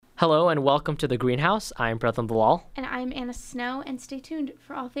Hello and welcome to the Greenhouse. I'm Pratham and And I'm Anna Snow, and stay tuned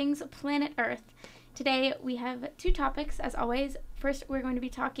for all things planet Earth. Today we have two topics, as always. First, we're going to be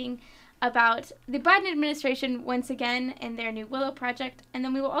talking about the Biden administration once again and their new Willow project, and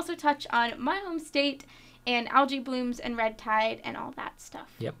then we will also touch on my home state and algae blooms and red tide and all that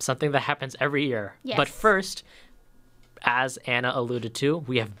stuff. Yep, something that happens every year. Yes. But first, as Anna alluded to,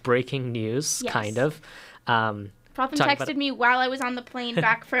 we have breaking news, Yes. kind of. Pratham texted me while I was on the plane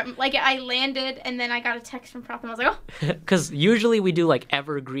back from, I landed, and then I got a text from Pratham. I was like, oh. Because usually we do,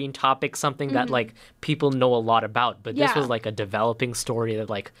 evergreen topics, something that, people know a lot about. But this was, a developing story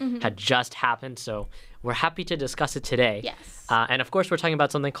that, had just happened. So we're happy to discuss it today. Yes. And, of course, we're talking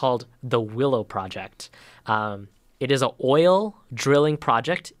about something called the Willow Project. It is an oil drilling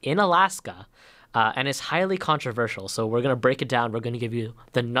project in Alaska. And it's highly controversial. So we're going to break it down. We're going to give you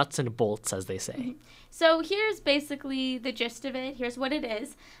the nuts and bolts, as they say. Mm-hmm. So here's basically the gist of it. Here's what it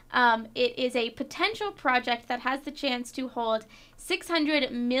is. It is a potential project that has the chance to hold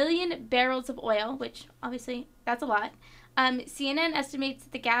 600 million barrels of oil, which obviously that's a lot. CNN estimates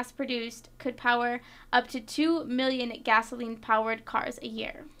that the gas produced could power up to 2 million gasoline-powered cars a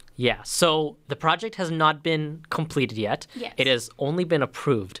year. Yeah, so the project has not been completed yet. Yes. It has only been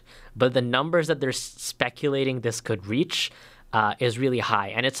approved, but the numbers that they're speculating this could reach is really high.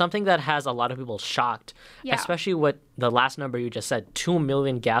 And it's something that has a lot of people shocked, especially with the last number you just said, 2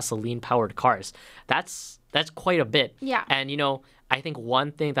 million gasoline-powered cars. That's quite a bit. Yeah. And, I think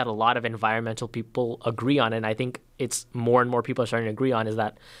one thing that a lot of environmental people agree on, and I think it's more and more people are starting to agree on, is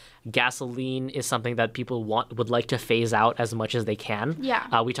that gasoline is something that people would like to phase out as much as they can.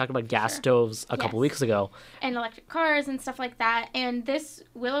 Yeah. We talked about gas stoves a couple weeks ago. And electric cars and stuff like that. And this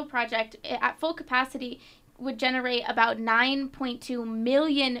Willow project, at full capacity, would generate about 9.2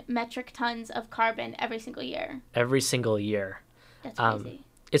 million metric tons of carbon every single year. Every single year. That's crazy.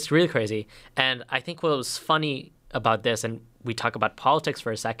 It's really crazy. And I think what was funny about this, and we talk about politics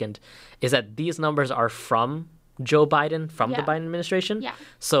for a second, is that these numbers are from Joe Biden, from the Biden administration. Yeah.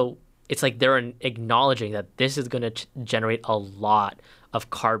 So it's like they're acknowledging that this is going to generate a lot of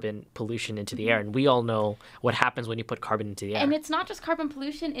carbon pollution into the air. And we all know what happens when you put carbon into the air. And it's not just carbon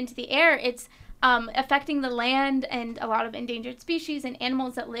pollution into the air. It's affecting the land and a lot of endangered species and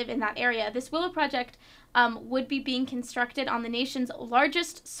animals that live in that area. This Willow project would be being constructed on the nation's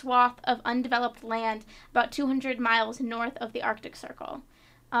largest swath of undeveloped land, about 200 miles north of the Arctic Circle.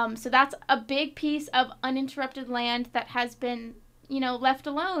 So that's a big piece of uninterrupted land that has been, left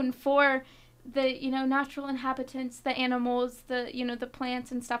alone for the, natural inhabitants, the animals, the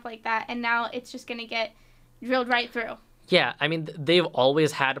plants and stuff like that. And now it's just going to get drilled right through. Yeah, I mean, they've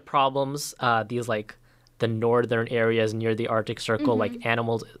always had problems. These, the northern areas near the Arctic Circle,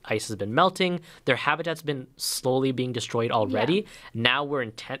 animals, ice has been melting. Their habitat's been slowly being destroyed already.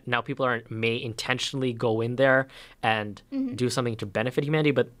 Yeah. Now people may intentionally go in there and do something to benefit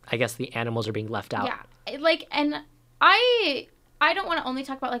humanity, but I guess the animals are being left out. Yeah, and I don't want to only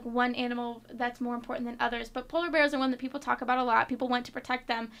talk about one animal that's more important than others, but polar bears are one that people talk about a lot. People want to protect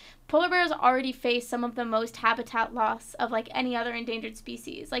them. Polar bears already face some of the most habitat loss of any other endangered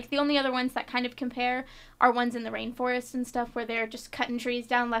species. The only other ones that kind of compare are ones in the rainforest and stuff where they're just cutting trees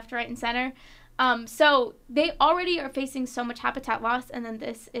down left, right, and center. So they already are facing so much habitat loss, and then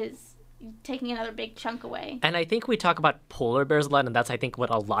this is taking another big chunk away. And I think we talk about polar bears a lot, and that's, I think, what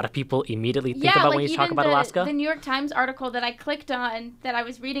a lot of people immediately think about when you talk about Alaska. The New York Times article that I clicked on that I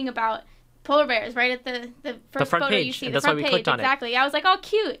was reading about polar bears, right at the first front photo page, you see, and the that's front why we page, clicked on exactly. I was like, oh,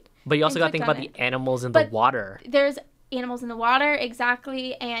 cute. But you also got to think about the animals in the water. There's animals in the water,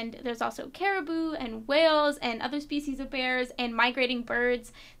 exactly, and there's also caribou and whales and other species of bears and migrating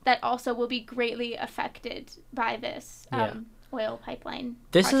birds that also will be greatly affected by this oil pipeline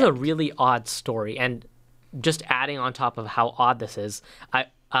This project. is a really odd story, and just adding on top of how odd this is,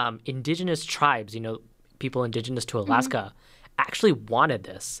 indigenous tribes, people indigenous to Alaska, actually wanted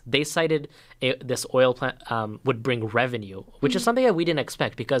this. They cited this oil plant would bring revenue, which is something that we didn't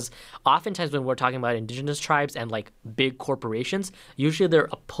expect, because oftentimes when we're talking about indigenous tribes and big corporations, usually they're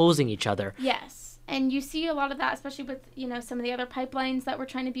opposing each other. Yes. And you see a lot of that, especially with, some of the other pipelines that were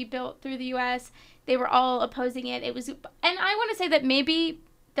trying to be built through the U.S. They were all opposing it. And I want to say that maybe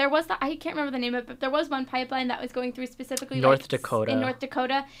there was I can't remember the name of it, but there was one pipeline that was going through specifically in North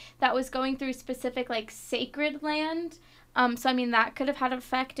Dakota that was going through specific sacred land. So I mean that could have had an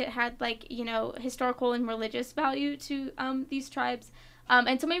effect. It had historical and religious value to these tribes.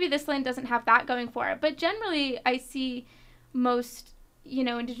 And so maybe this land doesn't have that going for it. But generally I see most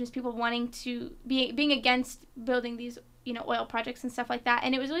indigenous people wanting to being against building these oil projects and stuff like that,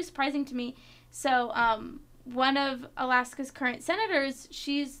 and it was really surprising to me. So one of Alaska's current senators,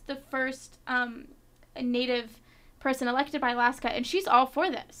 she's the first native person elected by Alaska, and she's all for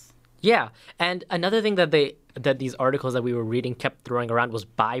this. Yeah, and another thing that these articles that we were reading kept throwing around was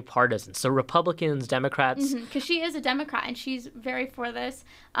bipartisan. So Republicans, Democrats. Because she is a Democrat, and she's very for this.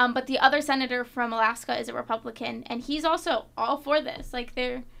 But the other senator from Alaska is a Republican, and he's also all for this. Like,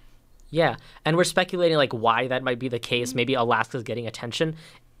 they're... Yeah, and we're speculating, like, why that might be the case. Maybe Alaska's getting attention.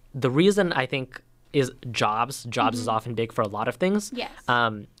 The reason, I think, is jobs. Jobs is often big for a lot of things. Yes.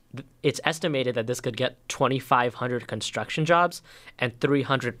 It's estimated that this could get 2,500 construction jobs and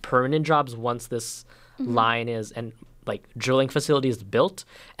 300 permanent jobs once this line is, and like drilling facility is built.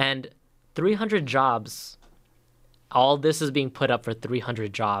 And 300 jobs, all this is being put up for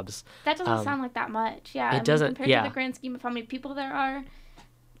 300 jobs. That doesn't sound like that much. Yeah. It doesn't, compared to the grand scheme of how many people there are.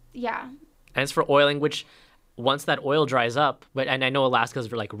 Yeah. And it's for oiling, which once that oil dries up, and I know Alaska's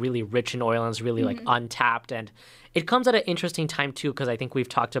like really rich in oil and it's really like untapped, and it comes at an interesting time too, because I think we've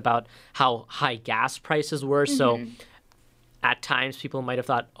talked about how high gas prices were. So at times people might have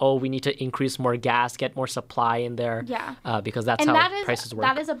thought, oh, we need to increase more gas, get more supply in there. Yeah. Because that's how prices work.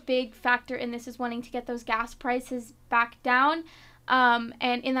 That is a big factor in this, is wanting to get those gas prices back down.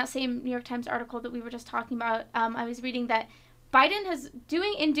 And in that same New York Times article that we were just talking about, I was reading that Biden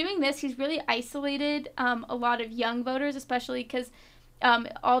in doing this, he's really isolated a lot of young voters, especially because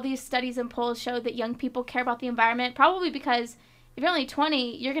all these studies and polls show that young people care about the environment, probably because if you're only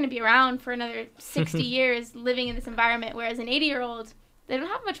 20, you're going to be around for another 60 years living in this environment, whereas an 80-year-old, they don't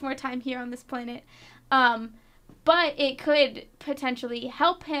have much more time here on this planet. But it could potentially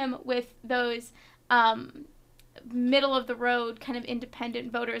help him with those middle-of-the-road kind of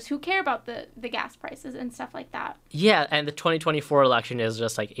independent voters who care about the gas prices and stuff like that. Yeah, and the 2024 election is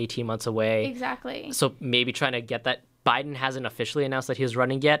just like 18 months away. Exactly. So maybe trying to get that. Biden hasn't officially announced that he's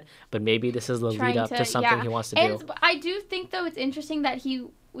running yet, but maybe this is the lead up to something he wants to do. And I do think, though, it's interesting that he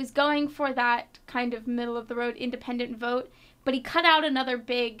was going for that kind of middle-of-the-road independent vote, but he cut out another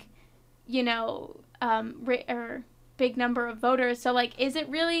big, big number of voters. So, like, is it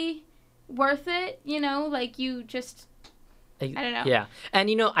really worth it? Like, you just... I don't know. Yeah. And,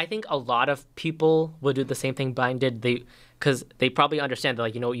 I think a lot of people would do the same thing Biden did. Because they probably understand that,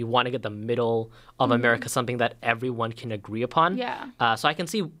 like, you want to get the middle of America, something that everyone can agree upon. Yeah. So I can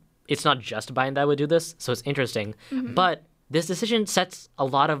see it's not just Biden that would do this. So it's interesting. But this decision sets a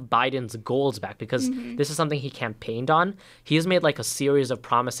lot of Biden's goals back, because this is something he campaigned on. He has made like a series of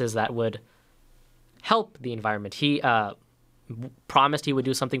promises that would help the environment. He promised he would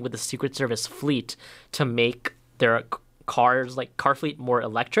do something with the Secret Service fleet to make their cars, like car fleet, more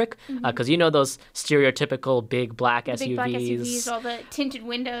electric, because those stereotypical big black SUVs, big black SUVs, all the tinted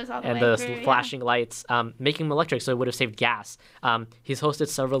windows, all the and way the through, flashing lights, making them electric, so it would have saved gas. He's hosted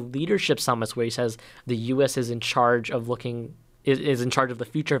several leadership summits where he says the U.S. is in charge of is in charge of the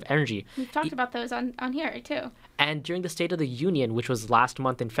future of energy. We've talked about those on here too. And during the State of the Union, which was last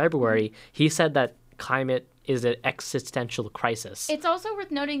month in February, he said that climate is an existential crisis. It's also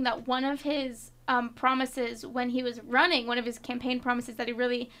worth noting that one of his promises when he was running, one of his campaign promises that he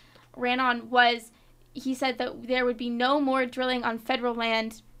really ran on, was he said that there would be no more drilling on federal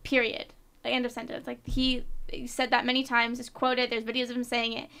land, period. Like, end of sentence. Like, he said that many times. It's quoted. There's videos of him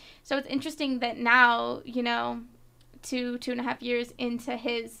saying it. So it's interesting that now, 2.5 years into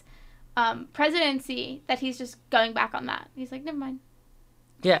his presidency, that he's just going back on that. He's like, never mind.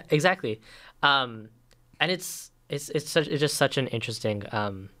 Yeah, exactly. And it's just such an interesting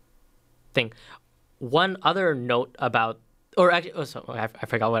thing. One other note about, I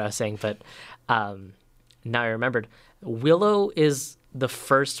forgot what I was saying, but now I remembered. Willow is the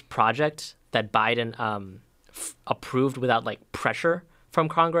first project that Biden approved without like pressure from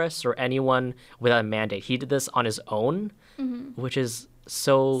Congress or anyone, without a mandate. He did this on his own, which is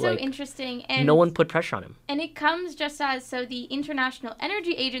so interesting. And no one put pressure on him. And it comes just as, the International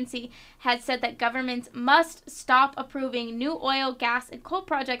Energy Agency has said that governments must stop approving new oil, gas, and coal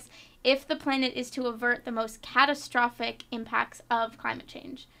projects if the planet is to avert the most catastrophic impacts of climate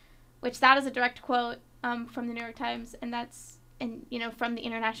change. Which, that is a direct quote from the New York Times, and that's from the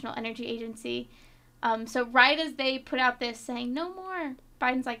International Energy Agency. So right as they put out this saying no more,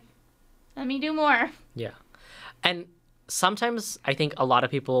 Biden's like, let me do more. Yeah. And sometimes I think a lot of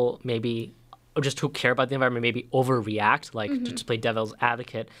people maybe just who care about the environment maybe overreact, like to play devil's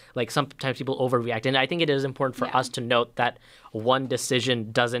advocate. Like, sometimes people overreact. And I think it is important for us to note that one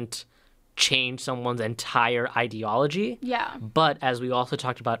decision doesn't change someone's entire ideology. Yeah. But as we also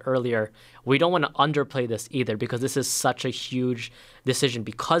talked about earlier, we don't want to underplay this either, because this is such a huge decision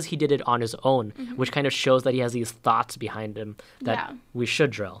because he did it on his own, which kind of shows that he has these thoughts behind him that we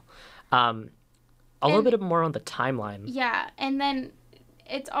should drill. a little bit more on the timeline. Yeah, and then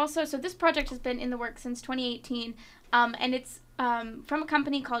it's also, so this project has been in the works since 2018, and it's from a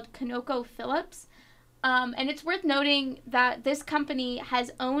company called ConocoPhillips, and it's worth noting that this company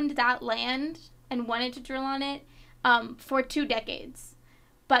has owned that land and wanted to drill on it for 2 decades,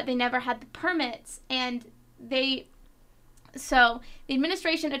 but they never had the permits, and so the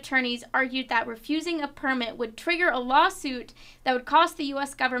administration attorneys argued that refusing a permit would trigger a lawsuit that would cost the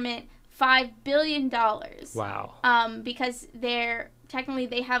U.S. government $5 billion. Wow. Because technically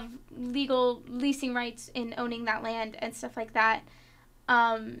they have legal leasing rights in owning that land and stuff like that.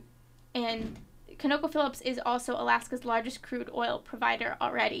 And ConocoPhillips is also Alaska's largest crude oil provider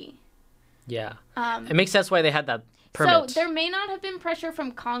already. Yeah. It makes sense why they had that permit. So there may not have been pressure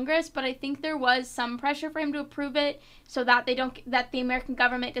from Congress, but I think there was some pressure for him to approve it so that that the American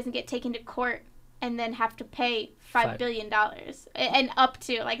government doesn't get taken to court and then have to pay $5 billion. And up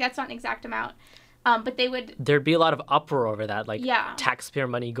to, like, that's not an exact amount. But there'd be a lot of uproar over that, like taxpayer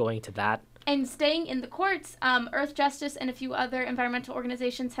money going to that. And staying in the courts, Earth Justice and a few other environmental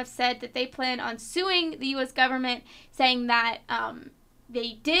organizations have said that they plan on suing the U.S. government, saying that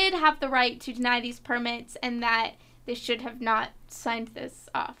they did have the right to deny these permits and that they should have not signed this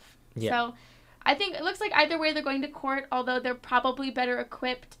off. Yeah. So I think it looks like either way they're going to court, although they're probably better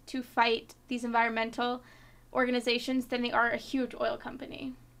equipped to fight these environmental organizations than they are a huge oil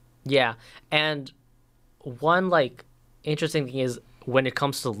company. Yeah. And one, like, interesting thing is when it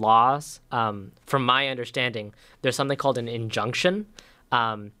comes to laws, from my understanding, there's something called an injunction.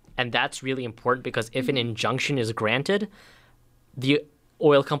 And that's really important because if an injunction is granted, the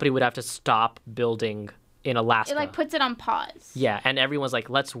oil company would have to stop building in Alaska. It, like, puts it on pause. Yeah, and everyone's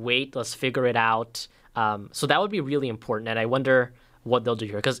like, let's wait, let's figure it out. So that would be really important, and I wonder what they'll do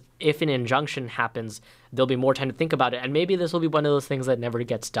here. Because if an injunction happens, there'll be more time to think about it, and maybe this will be one of those things that never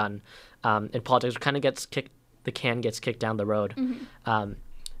gets done in politics. Kind of the can gets kicked down the road.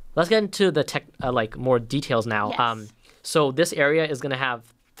 Let's get into the more details now. Yes. So this area is going to have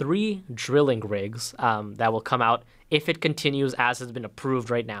 3 drilling rigs that will come out if it continues as has been approved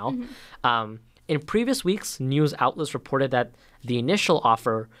right now. In previous weeks, news outlets reported that the initial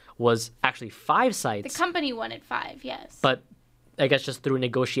offer was actually 5 sites. The company wanted 5, yes. But I guess just through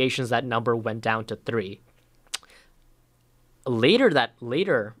negotiations, that number went down to 3. Later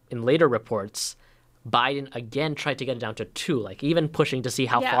reports, Biden again tried to get it down to 2, like even pushing to see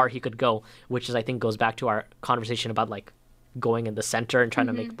how far he could go, which is, I think, goes back to our conversation about like going in the center and trying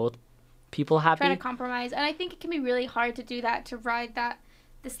to make both people happy. Trying to compromise. And I think it can be really hard to do that, to ride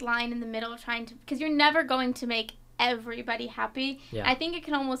this line in the middle, because you're never going to make everybody happy. Yeah. I think it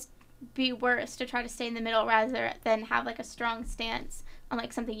can almost be worse to try to stay in the middle rather than have like a strong stance on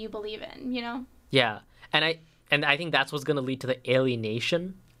like something you believe in, you know? Yeah. And I think that's what's going to lead to the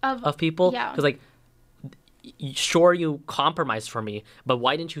alienation of people. Yeah. Because, like, sure, you compromised for me, but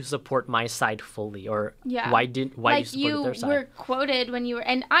why didn't you support my side fully? Or why did you support their side? You were quoted when you were,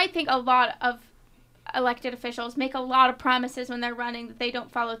 and I think a lot of elected officials make a lot of promises when they're running that they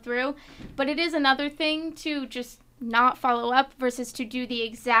don't follow through, but it is another thing to just not follow up versus to do the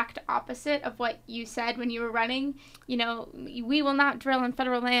exact opposite of what you said when you were running. You know, we will not drill on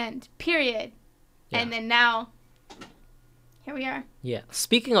federal land, period. Yeah. And then now, here we are. Yeah.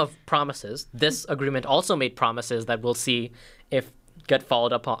 Speaking of promises, this agreement also made promises that we'll see if get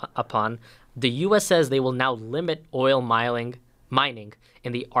followed upon. The U.S. says they will now limit oil mining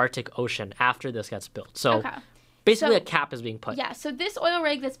in the Arctic Ocean after this gets built. So basically a cap is being put. Yeah, so this oil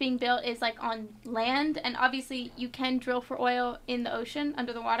rig that's being built is like on land, and obviously you can drill for oil in the ocean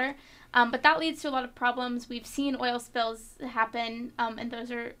under the water, but that leads to a lot of problems. We've seen oil spills happen, and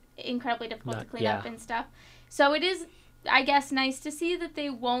those are incredibly difficult to clean up and stuff. So it is, I guess, nice to see that they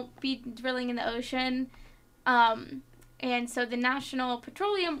won't be drilling in the ocean. And so the National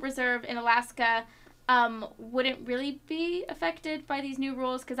Petroleum Reserve in Alaska wouldn't really be affected by these new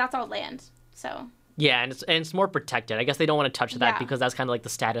rules because that's all land. So yeah, and it's more protected. I guess they don't want to touch that because that's kind of like the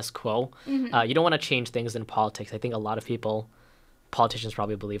status quo. You don't want to change things in politics. I think a lot of politicians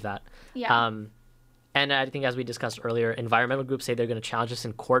probably believe that. Yeah. And I think, as we discussed earlier, environmental groups say they're going to challenge this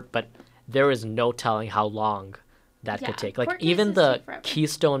in court, but there is no telling how long that could take. Like, even the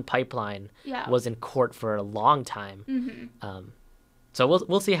Keystone Pipeline was in court for a long time. So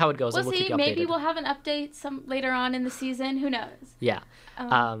we'll see how it goes. We'll and see. Keep you Maybe we'll have an update later on in the season. Who knows? Yeah.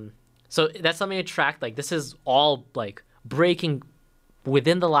 So that's something to track. Like, this is all like breaking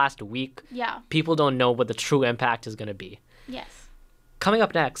within the last week. Yeah. People don't know what the true impact is going to be. Yes. Coming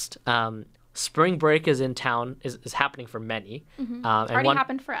up next, spring break is happening for many. Already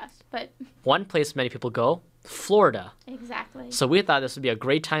happened for us, but one place many people go Florida. Exactly. So we thought this would be a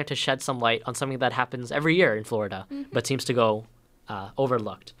great time to shed some light on something that happens every year in Florida, but seems to go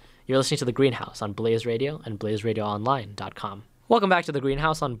overlooked. You're listening to The Greenhouse on Blaze Radio and blazeradioonline.com. Welcome back to The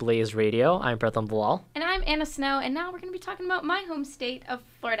Greenhouse on Blaze Radio. I'm Pratham and And I'm Anna Snow, and now we're going to be talking about my home state of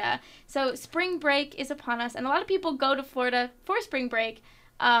Florida. So spring break is upon us, and a lot of people go to Florida for spring break.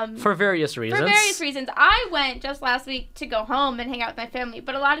 For various reasons. I went just last week to go home and hang out with my family,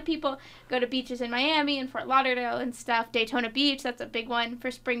 but a lot of people go to beaches in Miami and Fort Lauderdale and stuff. Daytona Beach, that's a big one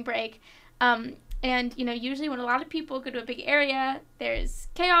for spring break. And, usually when a lot of people go to a big area, there's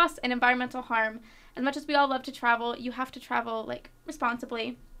chaos and environmental harm. As much as we all love to travel, you have to travel,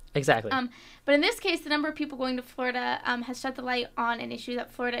 responsibly. Exactly. But in this case, the number of people going to Florida has shed the light on an issue that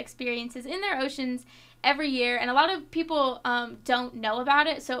Florida experiences in their oceans every year. And a lot of people don't know about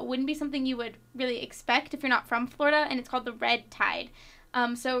it, so it wouldn't be something you would really expect if you're not from Florida, and it's called the red tide.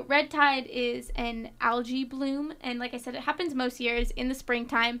 So red tide is an algae bloom, and like I said, it happens most years in the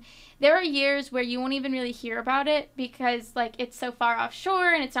springtime. There are years where you won't even really hear about it because, it's so far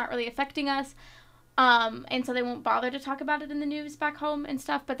offshore and it's not really affecting us. And so they won't bother to talk about it in the news back home and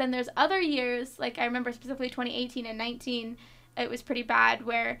stuff. But then there's other years, I remember specifically 2018 and 19, it was pretty bad,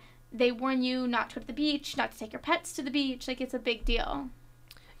 where they warn you not to go to the beach, not to take your pets to the beach. It's a big deal.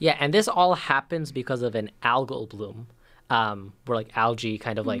 Yeah, and this all happens because of an algal bloom, where algae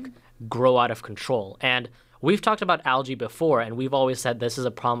kind of grow out of control. And we've talked about algae before, and we've always said this is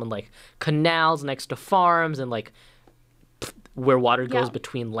a problem in canals next to farms and where water goes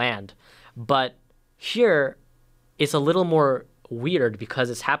between land. But here, it's a little more weird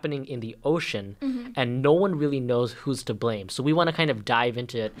because it's happening in the ocean, and no one really knows who's to blame. So we want to kind of dive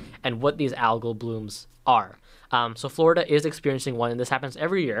into it and what these algal blooms are. So Florida is experiencing one, and this happens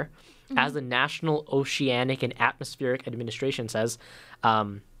every year. As the National Oceanic and Atmospheric Administration says,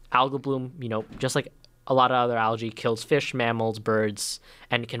 algal bloom, just like a lot of other algae, kills fish, mammals, birds,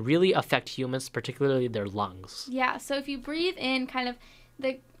 and can really affect humans, particularly their lungs. Yeah, so if you breathe in kind of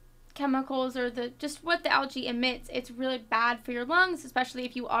the chemicals or just what the algae emits, it's really bad for your lungs, especially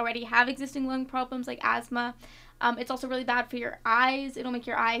if you already have existing lung problems like asthma. It's also really bad for your eyes. It'll make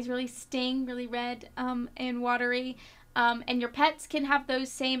your eyes really sting, really red and watery. And your pets can have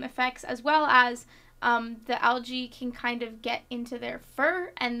those same effects, as well as the algae can kind of get into their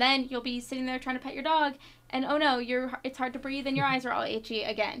fur, and then you'll be sitting there trying to pet your dog, and oh no, it's hard to breathe and your eyes are all itchy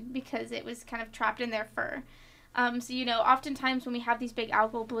again because it was kind of trapped in their fur. So, oftentimes when we have these big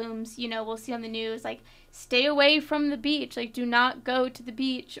algal blooms, we'll see on the news, stay away from the beach, do not go to the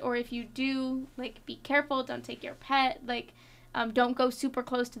beach, or if you do, be careful, don't take your pet, don't go super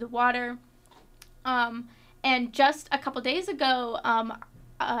close to the water. And just a couple days ago,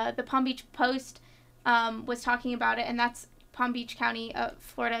 the Palm Beach Post was talking about it, and that's Palm Beach County,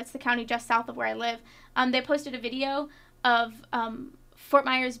 Florida. It's the county just south of where I live. They posted a video of Fort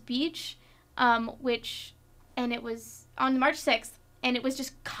Myers Beach, and it was on March 6th, and it was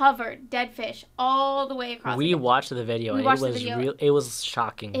just covered dead fish all the way across. We watched the video, and it was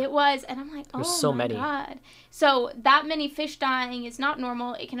shocking. It was, and I'm like, oh my God. So that many fish dying is not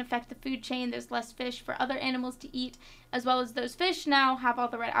normal. It can affect the food chain. There's less fish for other animals to eat, as well as those fish now have all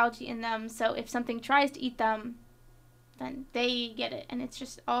the red algae in them. So if something tries to eat them, then they get it, and it's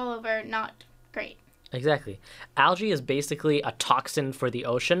just all over, not great. Exactly. Algae is basically a toxin for the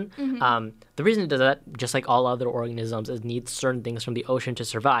ocean. The reason it does that, just like all other organisms, is it needs certain things from the ocean to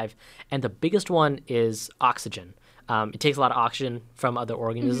survive. And the biggest one is oxygen. It takes a lot of oxygen from other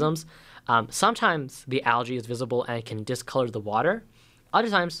organisms. Sometimes the algae is visible and it can discolor the water. Other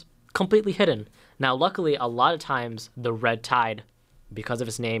times, completely hidden. Now, luckily, a lot of times the red tide, because of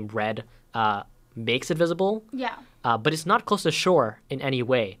its name, red, makes it visible. Yeah. But it's not close to shore in any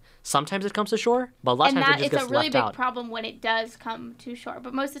way. Sometimes it comes to shore, but a lot of times it just gets left out. And it's a really big problem when it does come to shore,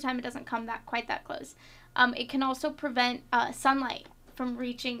 but most of the time it doesn't come quite that close. It can also prevent sunlight from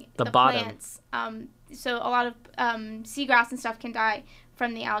reaching the plants. So a lot of seagrass and stuff can die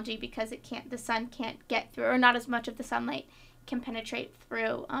from the algae because the sun can't get through, or not as much of the sunlight can penetrate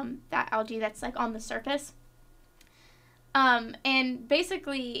through that algae that's on the surface. And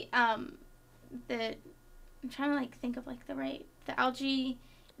basically, I'm trying to think of the algae.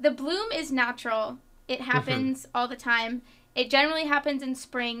 The bloom is natural. It happens all the time. It generally happens in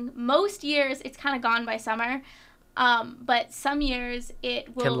spring. Most years it's kind of gone by summer. But some years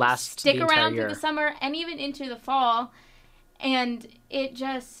it will stick around through the summer and even into the fall. And it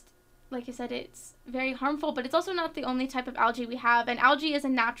just, like I said, it's very harmful. But it's also not the only type of algae we have. And algae is a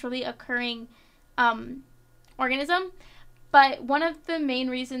naturally occurring organism. But one of the main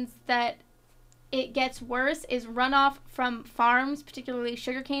reasons that it gets worse is runoff from farms, particularly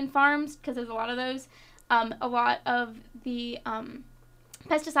sugarcane farms, because there's a lot of those. a lot of the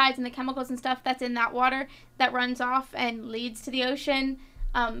pesticides and the chemicals and stuff that's in that water that runs off and leads to the ocean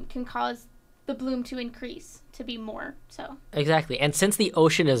can cause the bloom to increase, to be more. So Exactly. And since the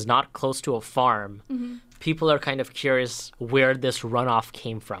ocean is not close to a farm, people are kind of curious where this runoff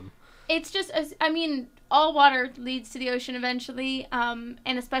came from. It's just, all water leads to the ocean eventually, and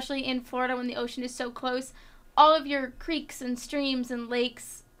especially in Florida when the ocean is so close, all of your creeks and streams and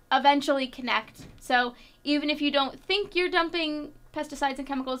lakes eventually connect. So even if you don't think you're dumping pesticides and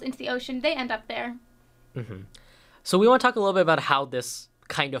chemicals into the ocean, they end up there. So we want to talk a little bit about how this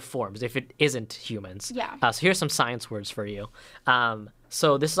kind of forms if it isn't humans. Yeah. So here's some science words for you.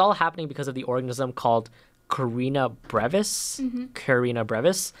 So this is all happening because of the organism called Carina brevis. Carina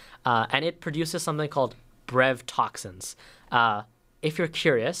brevis. And it produces something called brev toxins. If you're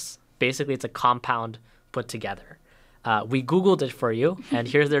curious, basically it's a compound put together. We Googled it for you, and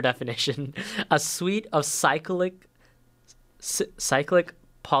here's their definition. A suite of cyclic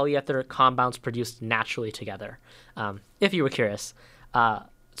polyether compounds produced naturally together. If you were curious.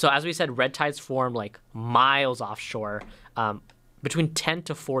 So as we said, red tides form like miles offshore, between 10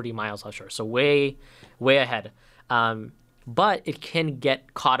 to 40 miles offshore. So way ahead. But it can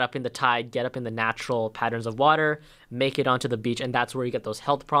get caught up in the tide, get up in the natural patterns of water, make it onto the beach, and that's where you get those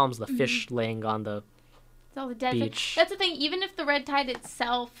health problems, the fish laying on the all the dead beach. Fish. That's the thing. Even if the red tide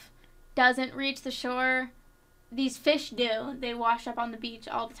itself doesn't reach the shore, these fish do. They wash up on the beach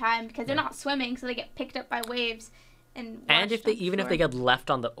all the time because they're not swimming, so they get picked up by waves and if they get left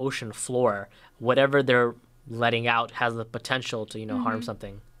on the ocean floor, whatever they're letting out has the potential to harm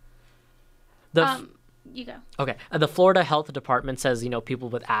something. You go. Okay. The Florida Health Department says people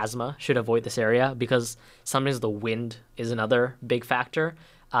with asthma should avoid this area because sometimes the wind is another big factor.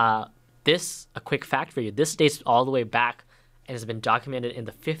 A quick fact for you, this dates all the way back and has been documented in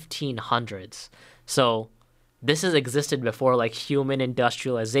the 1500s. So this has existed before like human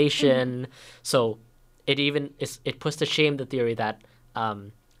industrialization. So it puts to shame the theory that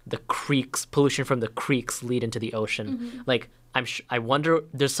the creeks, pollution from the creeks lead into the ocean. Like I wonder,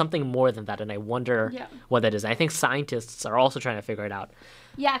 there's something more than that, and I wonder what that is. And I think scientists are also trying to figure it out.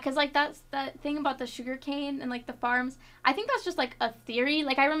 Yeah, because like that's that thing about the sugar cane and like the farms. I think that's just like a theory.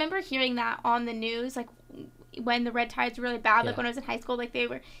 Like I remember hearing that on the news, like when the red tide's really bad, like when I was in high school, like they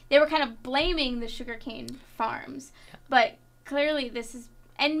were kind of blaming the sugarcane farms. But clearly this is,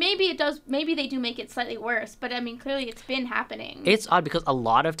 and maybe they do make it slightly worse, but I mean clearly it's been happening. It's odd because a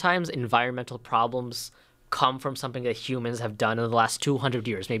lot of times environmental problems come from something that humans have done in the last 200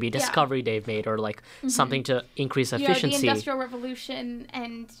 years, maybe a discovery they've made or like something to increase efficiency. The Industrial Revolution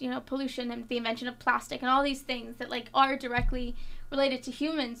and pollution and the invention of plastic and all these things that like are directly related to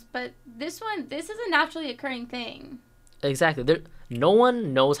humans, but this is a naturally occurring thing. Exactly. No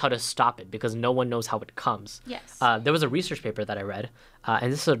one knows how to stop it because no one knows how it comes. Yes. There was a research paper that I read,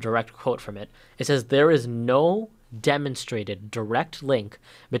 and this is a direct quote from it. It says, there is no demonstrated direct link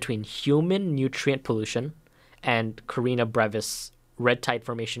between human nutrient pollution and Carina brevis red tide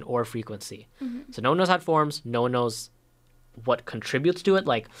formation or frequency. So no one knows how it forms. No one knows what contributes to it.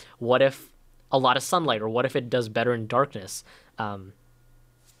 Like, what if a lot of sunlight, or what if it does better in darkness? And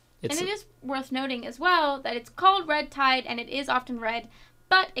it is worth noting as well that it's called red tide, and it is often red,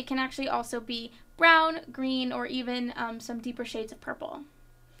 but it can actually also be brown, green, or even some deeper shades of purple.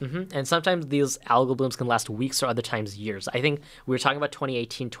 And sometimes these algal blooms can last weeks or other times years. I think we were talking about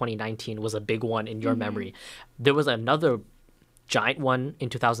 2018, 2019 was a big one in your memory. There was another giant one in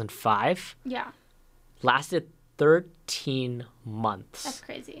 2005. Yeah. Lasted 13 months. That's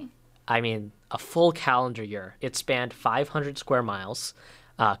crazy. I mean, a full calendar year. It spanned 500 square miles,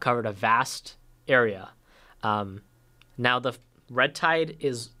 covered a vast area. Now, the red tide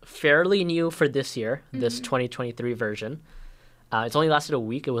is fairly new for this year, this 2023 version. It's only lasted a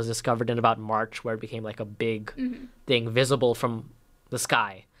week. It was discovered in about March, where it became like a big thing visible from the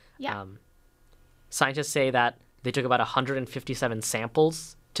sky. Yeah. Scientists say that they took about 157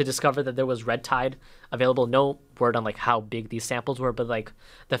 samples to discover that there was red tide available. No word on like how big these samples were, but like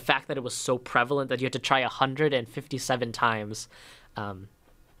the fact that it was so prevalent that you had to try 157 times.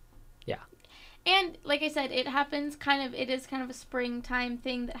 And like I said, it is kind of a springtime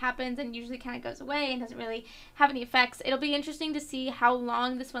thing that happens and usually kind of goes away and doesn't really have any effects. It'll be interesting to see how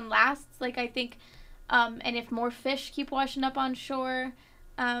long this one lasts. Like I think, and if more fish keep washing up on shore.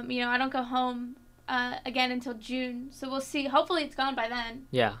 I don't go home again until June, so we'll see. Hopefully it's gone by then.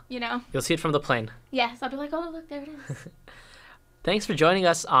 Yeah. You'll see it from the plane. Yes, I'll be like, oh look, there it is. Thanks for joining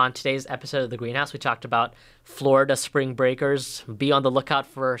us on today's episode of The Greenhouse. We talked about Florida spring breakers. Be on the lookout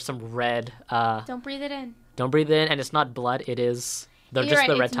for some red. Don't breathe it in. Don't breathe it in, and it's not blood. It is You're just right,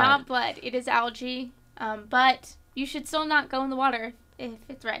 the red it's tide. not blood. It is algae. But you should still not go in the water if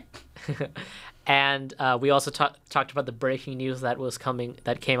it's red. And we also talked about the breaking news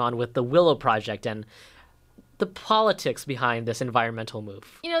that came on with the Willow project and the politics behind this environmental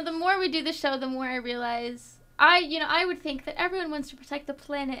move. The more we do the show, the more I realize I would think that everyone wants to protect the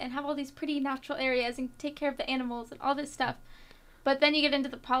planet and have all these pretty natural areas and take care of the animals and all this stuff. But then you get into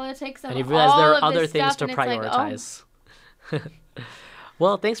the politics of and you realize there are other things to stuff, prioritize. Like, oh.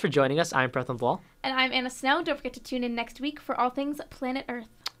 Well, thanks for joining us. I'm Pratham. And I'm Anna Snow. Don't forget to tune in next week for all things Planet Earth.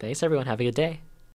 Thanks, everyone. Have a good day.